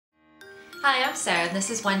Hi, I'm Sarah and this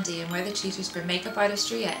is Wendy and we're the tutors for Makeup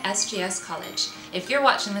Artistry at SGS College. If you're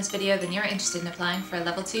watching this video then you're interested in applying for a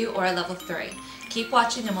level 2 or a level 3. Keep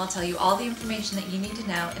watching and we'll tell you all the information that you need to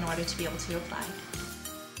know in order to be able to apply.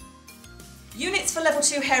 Units for level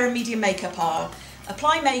 2 hair and media makeup are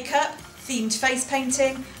apply makeup, themed face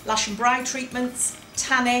painting, lash and brow treatments,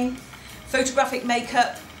 tanning, photographic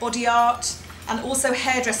makeup, body art, and also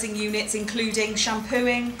hairdressing units including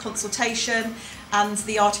shampooing, consultation and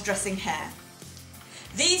the art of dressing hair.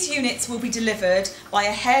 These units will be delivered by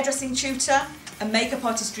a hairdressing tutor, a makeup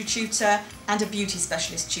artistry tutor and a beauty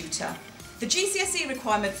specialist tutor. The GCSE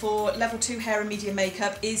requirement for level 2 hair and media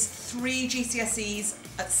makeup is 3 GCSEs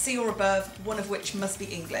at C or above, one of which must be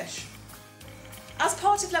English. As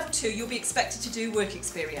part of level 2 you'll be expected to do work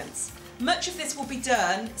experience. Much of this will be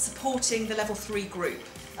done supporting the level 3 group,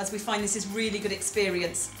 as we find this is really good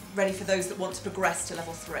experience ready for those that want to progress to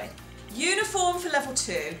level 3. Uniform for level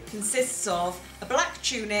 2 consists of a black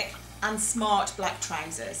tunic and smart black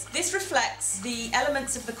trousers. This reflects the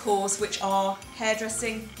elements of the course which are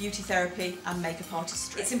hairdressing, beauty therapy and makeup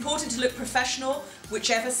artistry. It's important to look professional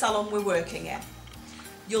whichever salon we're working in.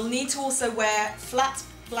 You'll need to also wear flat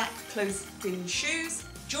black closed-in shoes,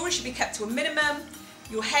 jewellery should be kept to a minimum,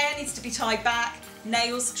 your hair needs to be tied back,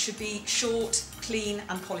 nails should be short, clean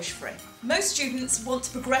and polish free. Most students want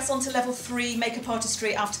to progress onto level 3 makeup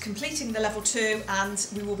artistry after completing the level 2 and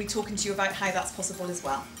we will be talking to you about how that's possible as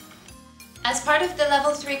well. As part of the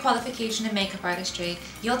level 3 qualification in makeup artistry,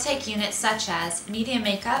 you'll take units such as media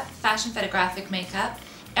makeup, fashion photographic makeup,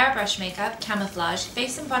 airbrush makeup, camouflage,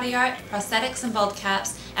 face and body art, prosthetics and bald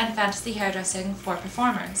caps, and fantasy hairdressing for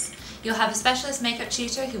performers. You'll have a specialist makeup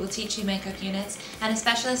tutor who will teach you makeup units and a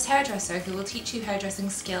specialist hairdresser who will teach you hairdressing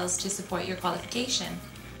skills to support your qualification.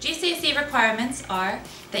 GCSE requirements are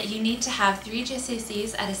that you need to have 3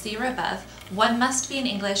 GCSEs at a C or above, 1 must be in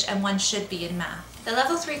English and 1 should be in math. The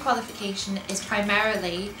level 3 qualification is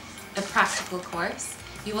primarily a practical course.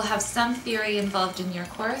 You will have some theory involved in your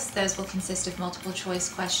course. Those will consist of multiple choice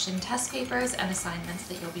question test papers and assignments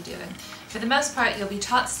that you'll be doing. For the most part, you'll be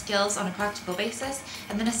taught skills on a practical basis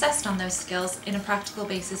and then assessed on those skills in a practical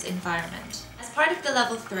basis environment. As part of the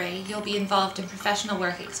level 3, you'll be involved in professional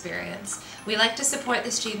work experience. We like to support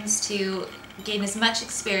the students to gain as much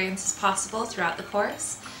experience as possible throughout the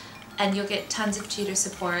course, and you'll get tons of tutor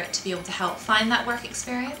support to be able to help find that work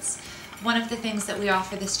experience. One of the things that we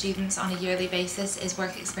offer the students on a yearly basis is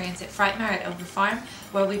work experience at Frightmare at Over Farm,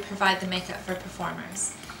 where we provide the makeup for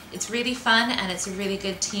performers. It's really fun and it's a really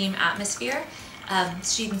good team atmosphere.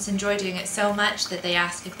 Students enjoy doing it so much that they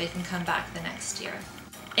ask if they can come back the next year.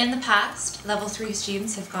 In the past, level 3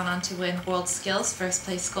 students have gone on to win World Skills First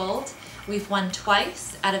Place Gold. We've won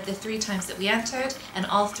twice out of the 3 times that we entered, and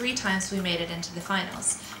all 3 times we made it into the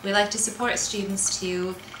finals. We like to support students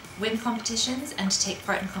to win competitions and to take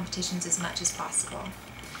part in competitions as much as possible.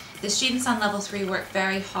 The students on level 3 work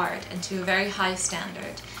very hard and to a very high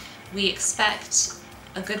standard. We expect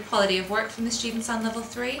a good quality of work from the students on level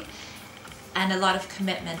 3 and a lot of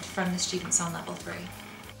commitment from the students on level 3.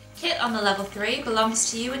 Kit on the level 3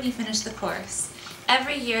 belongs to you when you finish the course.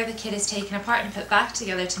 Every year the kit is taken apart and put back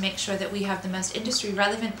together to make sure that we have the most industry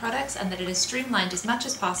relevant products and that it is streamlined as much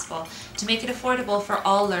as possible to make it affordable for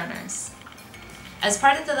all learners. As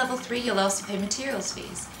part of the level 3 you'll also pay materials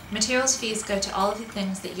fees. Materials fees go to all of the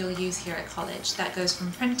things that you'll use here at college. That goes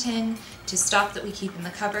from printing to stock that we keep in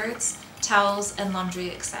the cupboards, towels and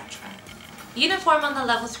laundry, etc. Uniform on the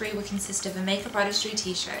level 3 will consist of a makeup artistry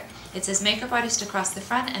t-shirt. It says makeup artist across the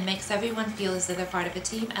front and makes everyone feel as though they're part of a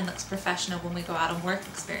team and looks professional when we go out on work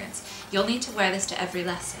experience. You'll need to wear this to every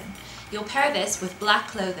lesson. You'll pair this with black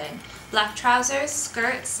clothing. Black trousers,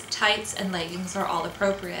 skirts, tights and leggings are all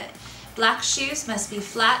appropriate. Black shoes must be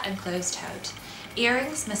flat and closed-toed.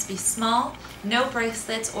 Earrings must be small, no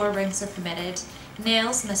bracelets or rings are permitted.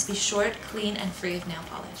 Nails must be short, clean and free of nail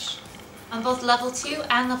polish. On both level 2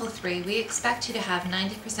 and level 3, we expect you to have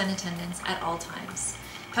 90% attendance at all times.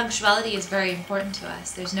 Punctuality is very important to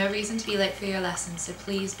us. There's no reason to be late for your lessons, so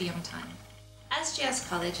please be on time. SGS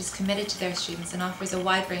College is committed to their students and offers a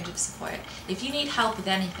wide range of support. If you need help with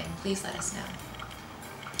anything, please let us know.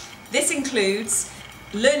 This includes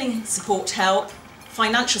learning support help,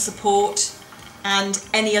 financial support and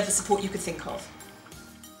any other support you could think of.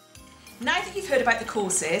 Now that you've heard about the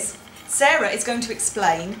courses, Sarah is going to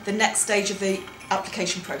explain the next stage of the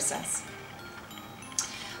application process.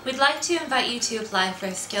 We'd like to invite you to apply for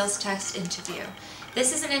a skills test interview.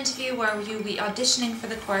 This is an interview where you'll be auditioning for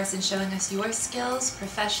the course and showing us your skills,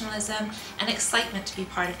 professionalism and excitement to be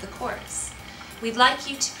part of the course. We'd like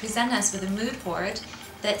you to present us with a mood board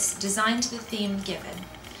that's designed to the theme given.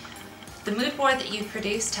 The mood board that you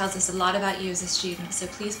produce tells us a lot about you as a student, so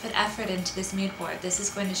please put effort into this mood board. This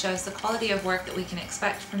is going to show us the quality of work that we can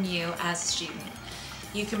expect from you as a student.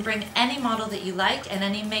 You can bring any model that you like and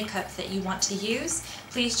any makeup that you want to use.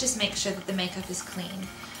 Please just make sure that the makeup is clean.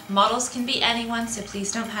 Models can be anyone, so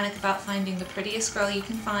please don't panic about finding the prettiest girl you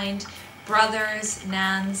can find. Brothers,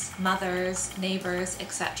 nans, mothers, neighbours,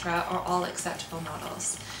 etc. are all acceptable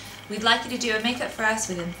models. We'd like you to do a makeup for us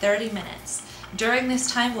within 30 minutes. During this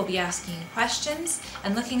time, we'll be asking you questions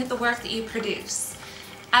and looking at the work that you produce.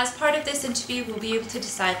 As part of this interview, we'll be able to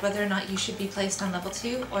decide whether or not you should be placed on level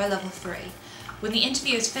 2 or level 3. When the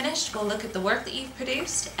interview is finished, we'll look at the work that you've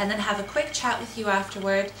produced and then have a quick chat with you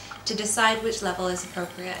afterward to decide which level is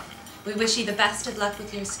appropriate. We wish you the best of luck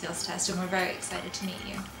with your skills test, and we're very excited to meet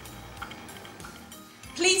you.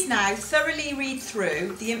 Please now thoroughly read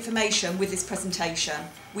through the information with this presentation.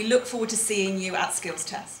 We look forward to seeing you at skills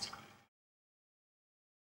test.